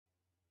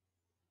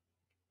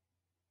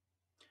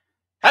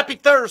Happy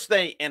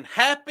Thursday and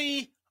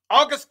happy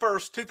August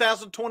 1st,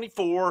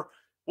 2024.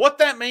 What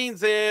that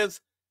means is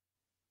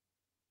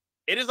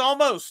it is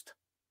almost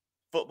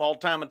football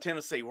time in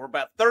Tennessee. We're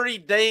about 30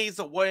 days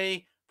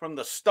away from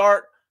the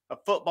start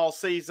of football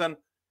season.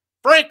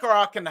 Frank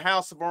Rock and the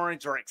House of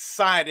Orange are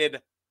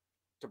excited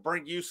to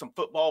bring you some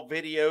football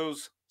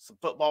videos, some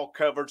football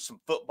coverage,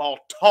 some football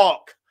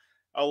talk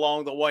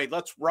along the way.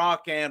 Let's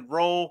rock and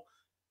roll.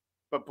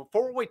 But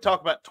before we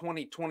talk about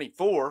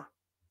 2024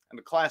 and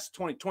the class of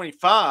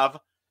 2025,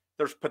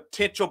 there's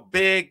potential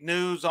big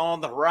news on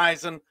the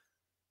horizon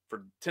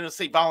for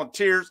Tennessee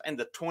Volunteers and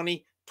the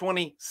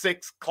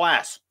 2026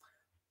 class.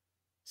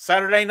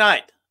 Saturday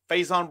night,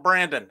 Faison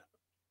Brandon,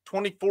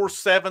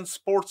 24/7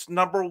 sports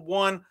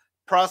 #1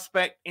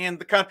 prospect in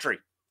the country.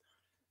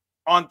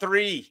 On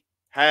 3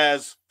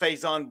 has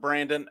Faison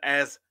Brandon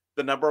as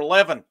the number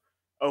 11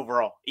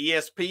 overall.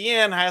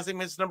 ESPN has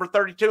him as number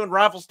 32, and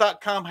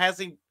Rivals.com has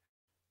him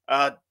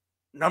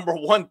number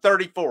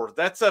 134.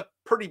 That's a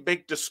pretty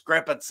big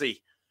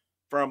discrepancy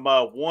from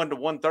 1 to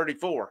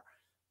 134.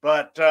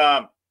 But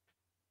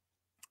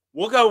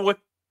we'll go with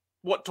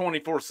what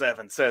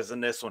 24/7 says in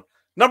this one.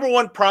 Number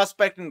 1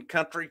 prospect in the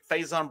country,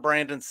 Faison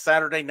Brandon,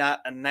 Saturday night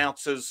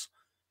announces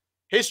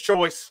his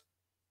choice,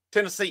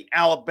 Tennessee,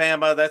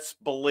 Alabama. That's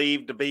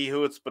believed to be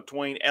who it's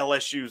between.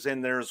 LSU's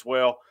in there as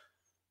well.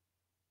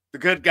 The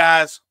good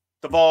guys,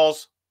 the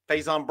Vols.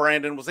 Faison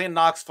Brandon was in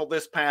Knoxville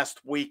this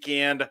past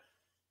weekend.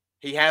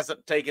 He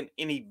hasn't taken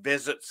any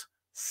visits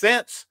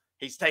since.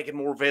 He's taken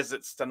more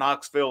visits to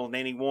Knoxville than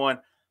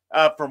anyone.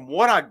 From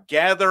what I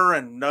gather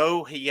and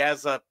know, he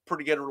has a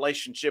pretty good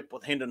relationship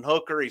with Hendon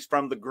Hooker. He's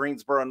from the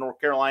Greensboro, North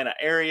Carolina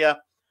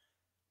area.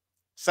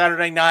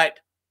 Saturday night,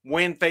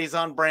 when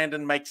Faison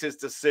Brandon makes his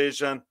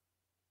decision,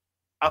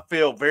 I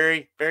feel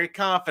very, very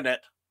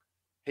confident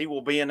he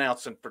will be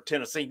announcing for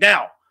Tennessee.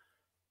 Now,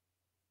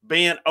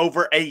 being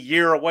over a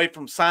year away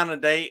from signing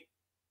day,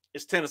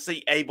 is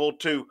Tennessee able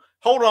to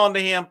hold on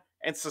to him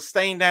and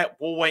sustain that?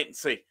 We'll wait and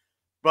see.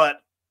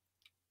 But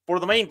for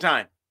the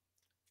meantime,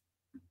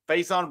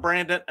 Faison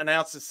Brandon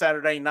announces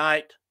Saturday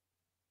night.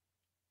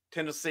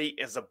 Tennessee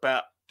is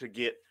about to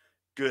get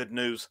good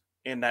news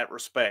in that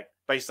respect,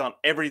 based on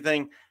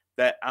everything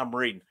that I'm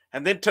reading.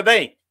 And then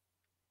today,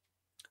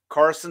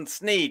 Carson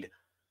Snead.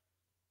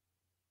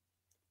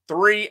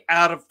 3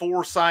 out of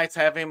 4 sites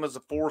have him as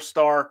a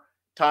 4-star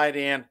tight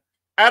end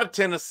out of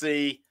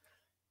Tennessee.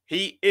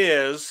 He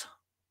is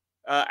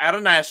out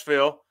of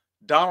Nashville,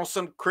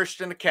 Donaldson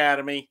Christian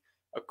Academy.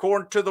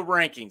 According to the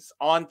rankings,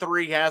 On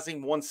 3 has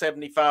him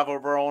 175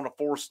 overall and a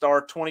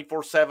 4-star.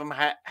 24/7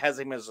 has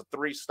him as a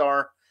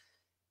 3-star.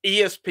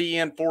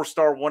 ESPN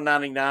 4-star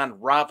 199.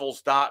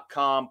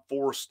 Rivals.com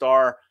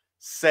 4-star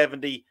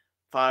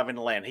 75 in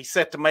the land. He's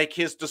set to make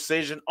his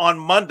decision on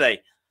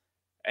Monday.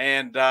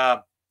 And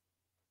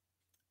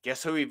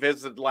guess who he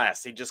visited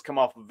last? He just come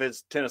off of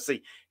visit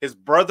Tennessee. His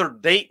brother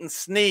Dayton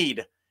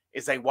Snead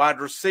is a wide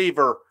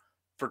receiver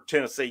for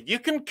Tennessee. You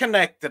can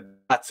connect the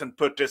dots and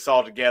put this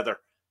all together.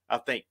 I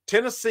think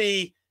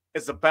Tennessee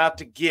is about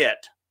to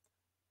get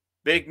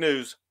big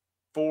news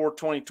for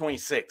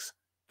 2026.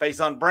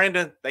 Faison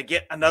Brandon, they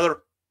get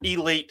another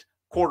elite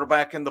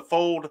quarterback in the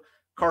fold.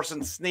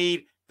 Carson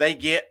Snead, they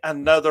get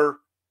another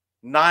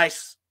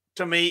nice,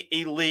 to me,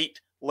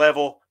 elite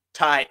level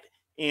tight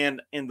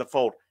end in the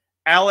fold.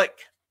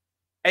 Alec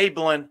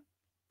Abelin,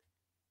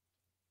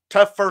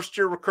 tough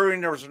first-year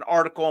recruiting. There was an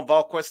article on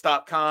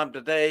VolQuest.com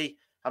today.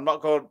 I'm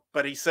not going,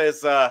 but he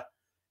says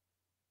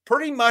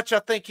pretty much I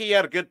think he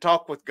had a good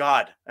talk with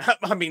God.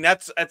 I mean,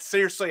 that's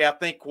seriously, I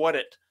think, what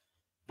it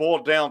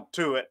boiled down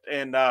to it.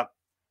 And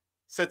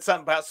said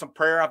something about some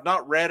prayer. I've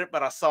not read it,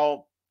 but I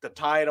saw the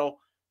title,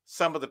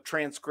 some of the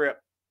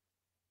transcript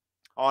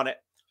on it.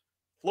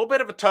 A little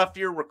bit of a tough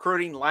year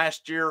recruiting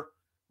last year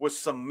with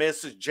some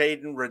misses.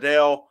 Jaden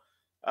Riddell,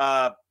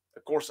 of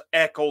course,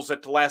 Eccles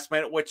at the last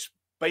minute, which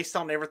based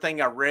on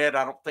everything I read,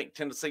 I don't think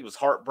Tennessee was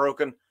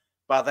heartbroken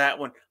by that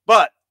one.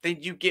 But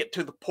then you get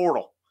to the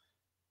portal.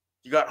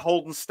 You got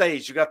Holden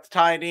Stays. You got the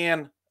tight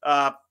end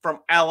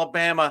from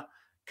Alabama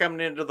coming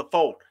into the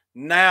fold.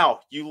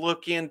 Now you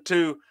look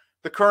into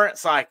the current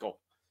cycle.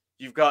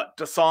 You've got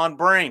Dasan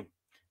Brame.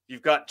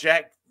 You've got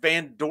Jack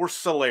Van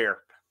Dorselaer.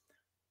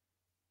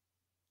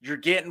 You're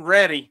getting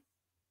ready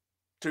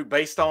to,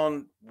 based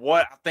on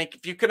what I think,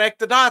 if you connect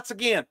the dots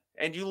again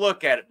and you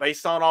look at it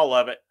based on all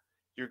of it,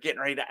 you're getting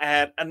ready to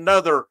add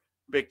another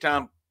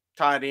big-time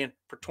tight end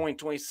for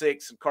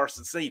 2026 and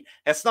Carson Snead.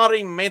 That's not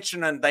even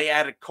mentioning they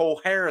added Cole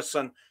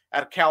Harrison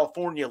out of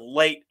California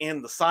late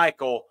in the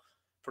cycle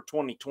for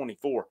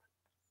 2024.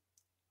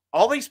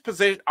 All these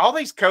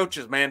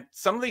coaches, man,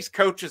 some of these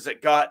coaches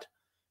that got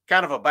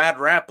kind of a bad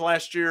rap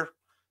last year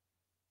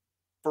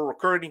for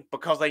recruiting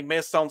because they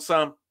missed on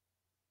some,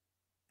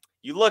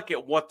 you look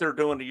at what they're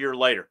doing a year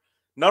later.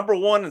 Number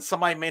 1, and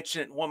somebody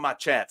mentioned it in one of my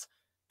chats,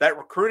 that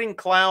recruiting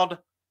cloud,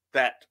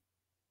 that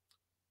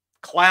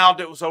cloud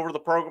that was over the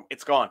program,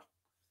 it's gone.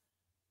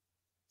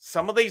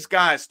 Some of these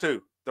guys,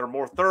 too, they're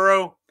more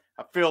thorough.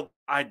 I feel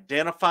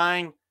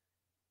identifying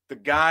the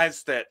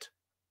guys that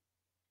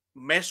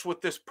mesh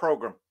with this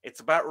program. It's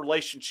about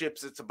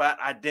relationships. It's about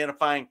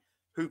identifying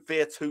who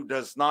fits, who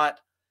does not.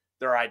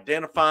 They're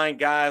identifying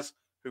guys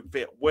who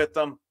fit with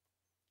them.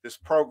 This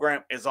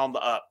program is on the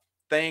up.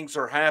 Things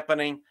are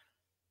happening.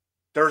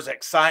 There's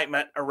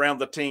excitement around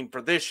the team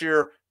for this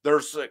year.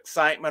 There's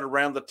excitement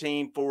around the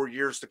team for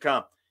years to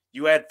come.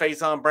 You add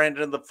Faison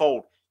Brandon in the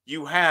fold.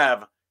 You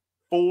have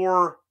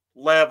 4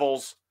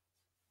 levels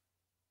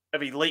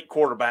of elite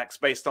quarterbacks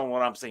based on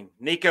what I'm seeing.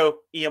 Nico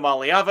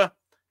Iamaleava,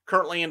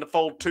 currently in the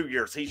fold 2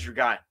 years. He's your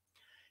guy.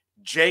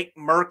 Jake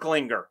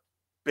Merklinger.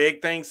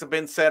 Big things have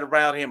been said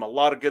about him. A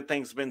lot of good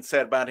things have been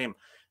said about him.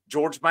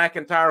 George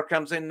McIntyre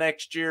comes in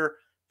next year.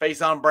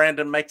 Faison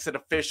Brandon makes it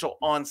official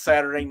on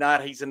Saturday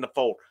night. He's in the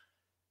fold.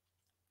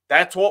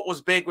 That's what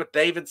was big with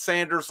David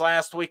Sanders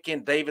last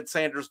weekend. David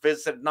Sanders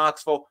visited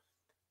Knoxville.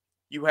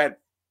 You had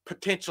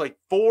potentially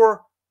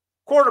 4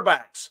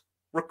 quarterbacks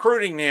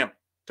recruiting him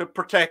to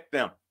protect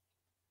them.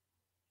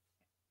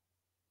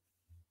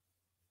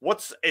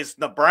 Is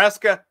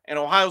Nebraska and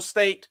Ohio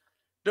State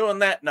doing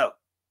that? No,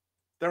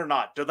 they're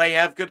not. Do they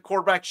have good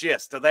quarterbacks?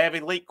 Yes. Do they have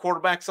elite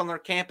quarterbacks on their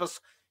campus?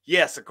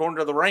 Yes. According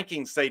to the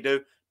rankings, they do.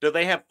 Do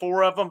they have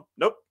 4 of them?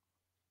 Nope.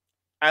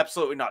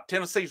 Absolutely not.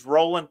 Tennessee's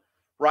rolling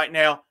right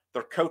now.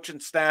 Their coaching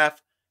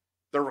staff,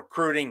 they're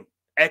recruiting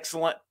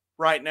excellent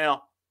right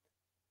now.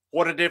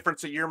 What a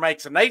difference a year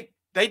makes. And they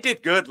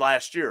did good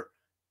last year,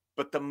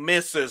 but the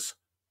misses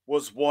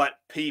was what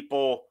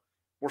people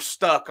were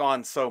stuck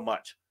on so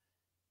much.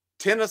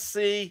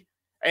 Tennessee,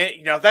 and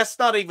that's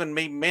not even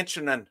me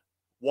mentioning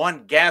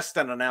Juan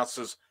Gaston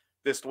announces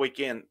this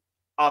weekend,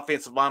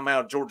 offensive lineman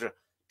out of Georgia,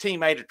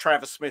 teammate of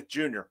Travis Smith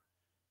Jr.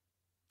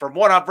 From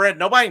what I've read,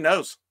 nobody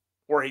knows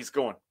where he's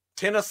going.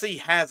 Tennessee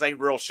has a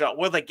real shot.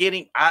 Will they get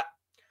him?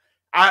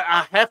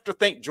 I have to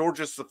think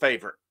Georgia's the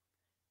favorite.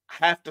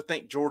 I have to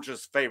think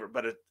Georgia's the favorite,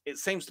 but it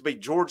seems to be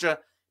Georgia,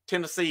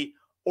 Tennessee,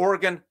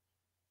 Oregon.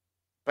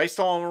 Based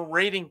on what I'm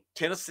reading,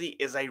 Tennessee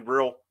is a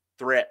real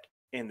threat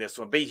in this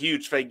one. Be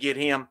huge if they get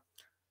him.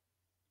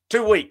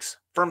 2 weeks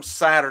from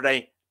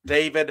Saturday,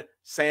 David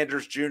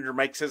Sanders Jr.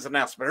 makes his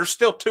announcement. There's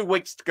still 2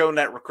 weeks to go in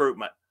that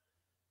recruitment.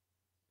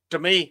 To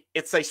me,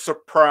 it's a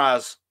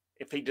surprise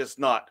if he does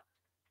not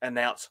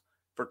announce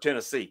for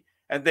Tennessee.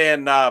 And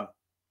then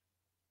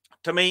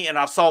to me, and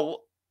I saw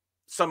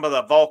some of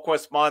the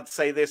VolQuest mods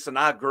say this, and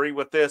I agree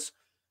with this.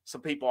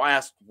 Some people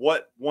asked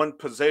what one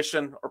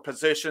position or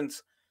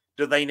positions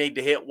do they need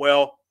to hit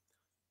well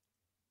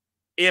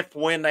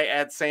when they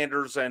add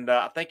Sanders, and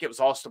I think it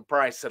was Austin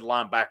Price said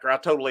linebacker. I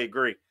totally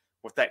agree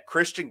with that.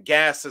 Christian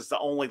Gass is the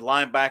only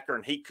linebacker,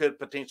 and he could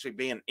potentially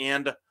be an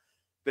end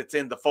that's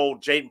in the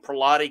fold. Jaden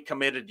Perlotti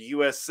committed to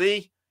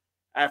USC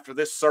after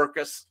this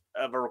circus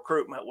of a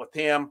recruitment with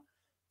him,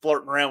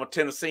 flirting around with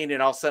Tennessee, and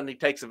then all of a sudden he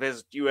takes a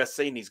visit to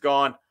USC and he's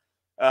gone.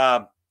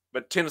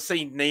 But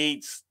Tennessee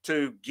needs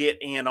to get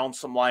in on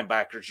some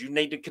linebackers. You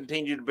need to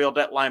continue to build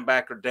that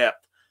linebacker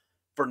depth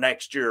for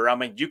next year. I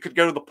mean, you could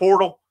go to the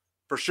portal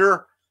for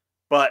sure,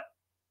 but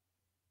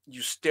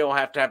you still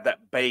have to have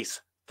that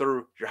base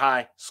through your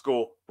high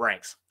school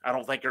ranks. I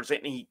don't think there's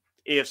any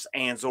ifs,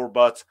 ands, or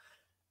buts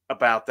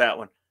about that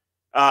one.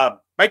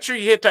 Make sure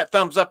you hit that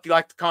thumbs up if you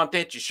like the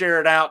content. You share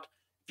it out.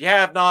 If you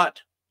have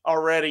not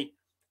already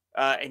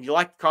and you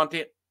like the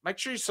content, make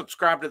sure you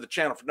subscribe to the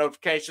channel for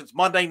notifications.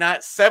 Monday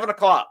night, 7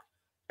 o'clock.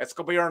 That's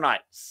going to be our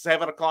night.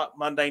 7 o'clock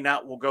Monday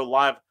night, we'll go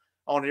live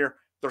on here.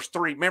 There's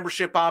 3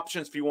 membership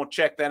options if you want to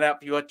check that out.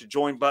 If you hit the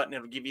join button,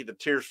 it'll give you the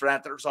tiers for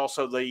that. There's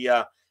also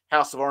the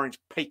House of Orange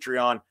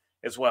Patreon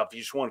as well if you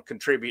just want to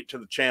contribute to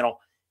the channel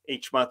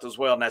each month as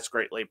well, and that's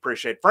greatly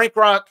appreciated. Frank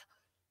Rock,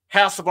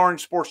 House of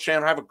Orange Sports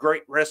Channel. Have a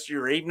great rest of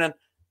your evening,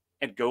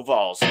 and go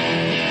Vols.